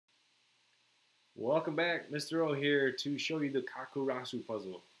Welcome back, Mr. O here to show you the Kakurasu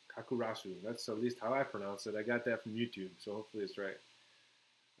puzzle. Kakurasu, that's at least how I pronounce it. I got that from YouTube, so hopefully it's right.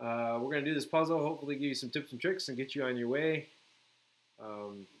 We're going to do this puzzle, hopefully give you some tips and tricks and get you on your way.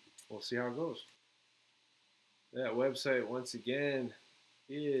 We'll see how it goes. That website, once again,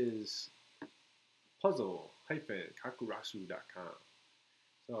 is puzzle-kakurasu.com.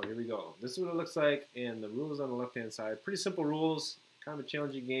 So here we go. This is what it looks like, and the rules on the left-hand side. Pretty simple rules, kind of a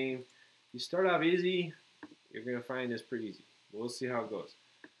challenging game. You start off easy, you're going to find this pretty easy. We'll see how it goes.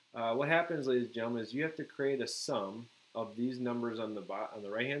 What happens, ladies and gentlemen, is you have to create a sum of these numbers on the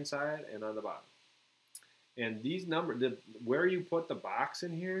right-hand side and on the bottom. And these numbers, where you put the box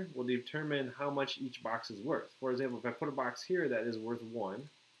in here will determine how much each box is worth. For example, if I put a box here that is worth 1,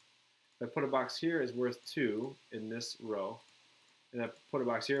 if I put a box here is worth 2 in this row, and I put a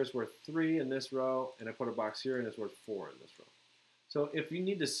box here is worth 3 in this row, and I put a box here and it's worth 4 in this row. So if you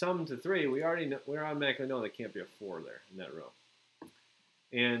need to sum to 3, we automatically know there can't be a 4 there in that row.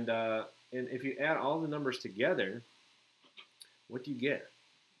 And if you add all the numbers together, what do you get?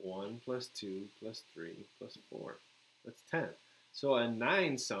 1 plus 2 plus 3 plus 4. That's 10. So a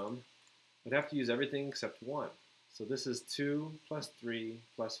 9 sum would have to use everything except 1. So this is 2 plus 3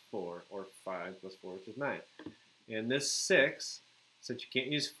 plus 4, or 5 plus 4, which is 9. And this 6, since you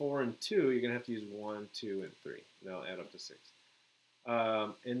can't use 4 and 2, you're going to have to use 1, 2, and 3. And that'll add up to 6.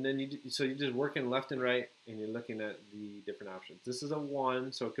 And then you're just working left and right, and you're looking at the different options. This is a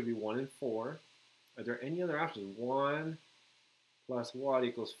 1, so it could be 1 and 4. Are there any other options? 1 plus what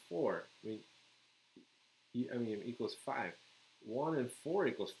equals 4? I mean equals 5. 1 and 4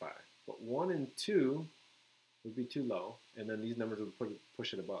 equals 5. But 1 and 2 would be too low, and then these numbers would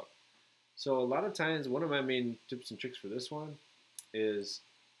push it above. So a lot of times, one of my main tips and tricks for this one is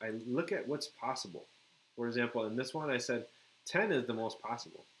I look at what's possible. For example, in this one I said 10 is the most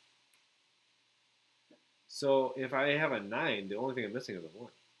possible. So if I have a 9, the only thing I'm missing is a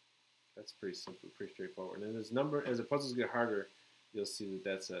 1. That's pretty simple, pretty straightforward. And as the puzzles get harder, you'll see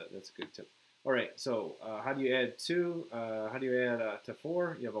that that's a good tip. All right, so how do you add 2? How do you add to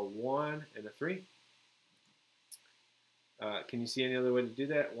 4? You have a 1 and a 3. Can you see any other way to do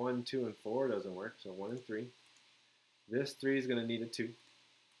that? 1, 2, and 4 doesn't work, so 1 and 3. This 3 is going to need a 2.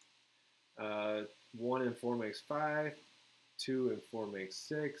 1 and 4 makes 5. 2 and 4 makes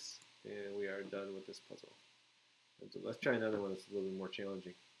 6, and we are done with this puzzle. So let's try another one that's a little bit more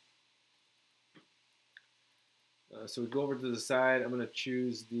challenging. So we go over to the side. I'm going to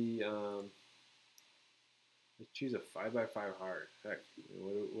choose let's choose a 5x5 hard. Heck,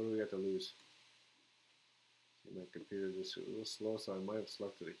 what do we got to lose? My computer is just a little slow, so I might have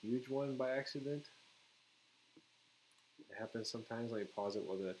selected a huge one by accident. It happens sometimes. Let me pause it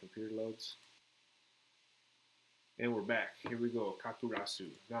while the computer loads. And we're back. Here we go,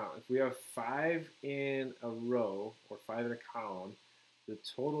 Kakurasu. Now, if we have 5 in a row, or 5 in a column, the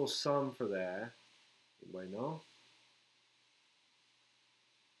total sum for that, anybody know?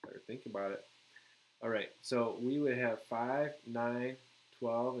 Better think about it. All right, so we would have 5, 9,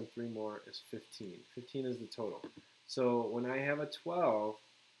 12, and 3 more is 15. 15 is the total. So when I have a 12,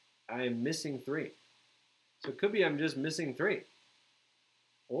 I am missing 3. So it could be I'm just missing 3.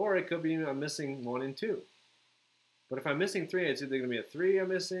 Or it could be I'm missing 1 and 2. But if I'm missing 3, it's either going to be a 3 I'm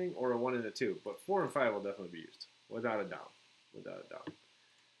missing or a 1 and a 2. But 4 and 5 will definitely be used, without a doubt. Without a doubt.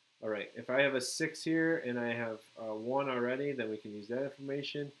 All right, if I have a 6 here and I have a 1 already, then we can use that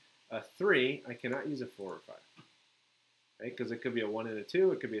information. A 3, I cannot use a 4 or 5. Right? Because it could be a 1 and a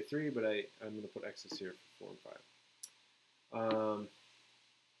 2, it could be a 3, but I'm going to put X's here for 4 and 5.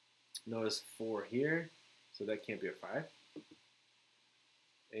 Notice 4 here, so that can't be a 5.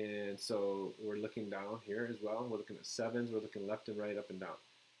 And so we're looking down here as well. We're looking at 7s. We're looking left and right, up and down.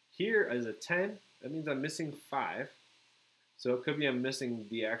 Here is a 10. That means I'm missing 5. So it could be I'm missing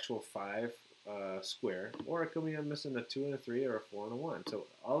the actual 5 square. Or it could be I'm missing a 2 and a 3 or a 4 and a 1. So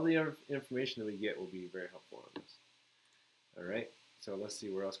all the information that we get will be very helpful on this. All right. So let's see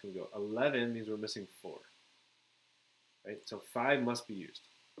where else can we go. 11 means we're missing 4. Right. So 5 must be used.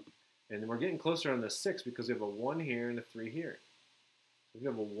 And then we're getting closer on the 6 because we have a 1 here and a 3 here. If you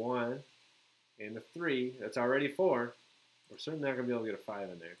have a 1 and a 3, that's already 4. We're certainly not going to be able to get a 5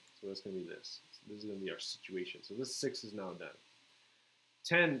 in there. So that's going to be this. So this is going to be our situation. So this 6 is now done.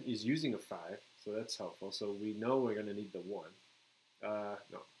 10 is using a 5, so that's helpful. So we know we're going to need the 1.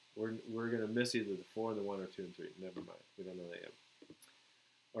 No, we're going to miss either the 4, the 1, or 2 and 3. Never mind. We don't know that yet.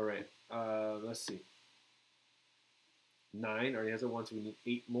 All right. Let's see. 9 already has a 1, so we need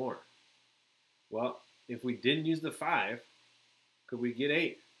 8 more. Well, if we didn't use the 5, could we get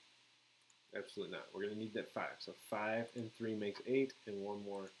 8? Absolutely not. We're going to need that 5. So 5 and 3 makes 8, and 1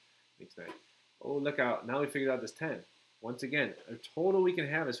 more makes 9. Oh, look out. Now we figured out this 10. Once again, the total we can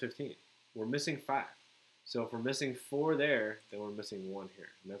have is 15. We're missing 5. So if we're missing 4 there, then we're missing 1 here.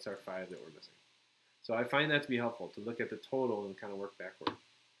 And that's our 5 that we're missing. So I find that to be helpful, to look at the total and kind of work backward.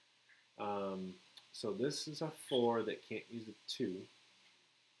 So this is a 4 that can't use a 2.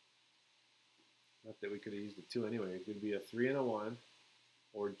 Not that we could have used a 2 anyway. It could be a 3 and a 1,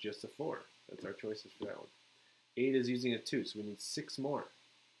 or just a 4. That's our choices for that one. 8 is using a 2, so we need 6 more.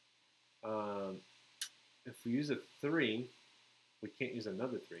 If we use a 3, we can't use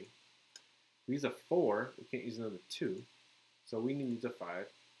another 3. If we use a 4, we can't use another 2. So we need to use a 5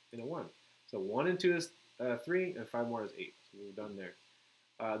 and a 1. So 1 and 2 is 3, and 5 more is 8. So we're done there.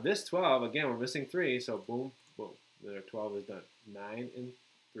 This 12, again, we're missing 3, so boom, boom. Then our 12 is done. 9 and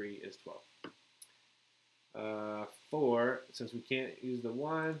 3 is 12. 4, since we can't use the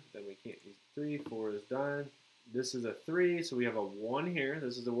 1, then we can't use 3. 4 is done. This is a 3, so we have a 1 here.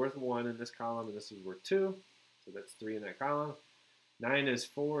 This is worth 1 in this column, and this is worth 2. So that's 3 in that column. 9 is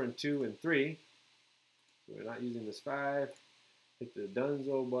 4 and 2 and 3. So we're not using this 5. Hit the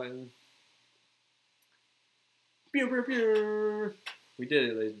Dunzo button. Pew, pew, pew. We did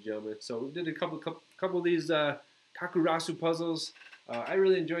it, ladies and gentlemen. So we did a couple of these Kakurasu puzzles. I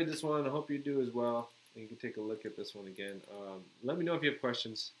really enjoyed this one. I hope you do as well. And you can take a look at this one again. Let me know if you have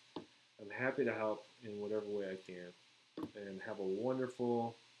questions. I'm happy to help in whatever way I can. And have a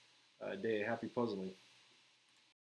wonderful day. Happy puzzling.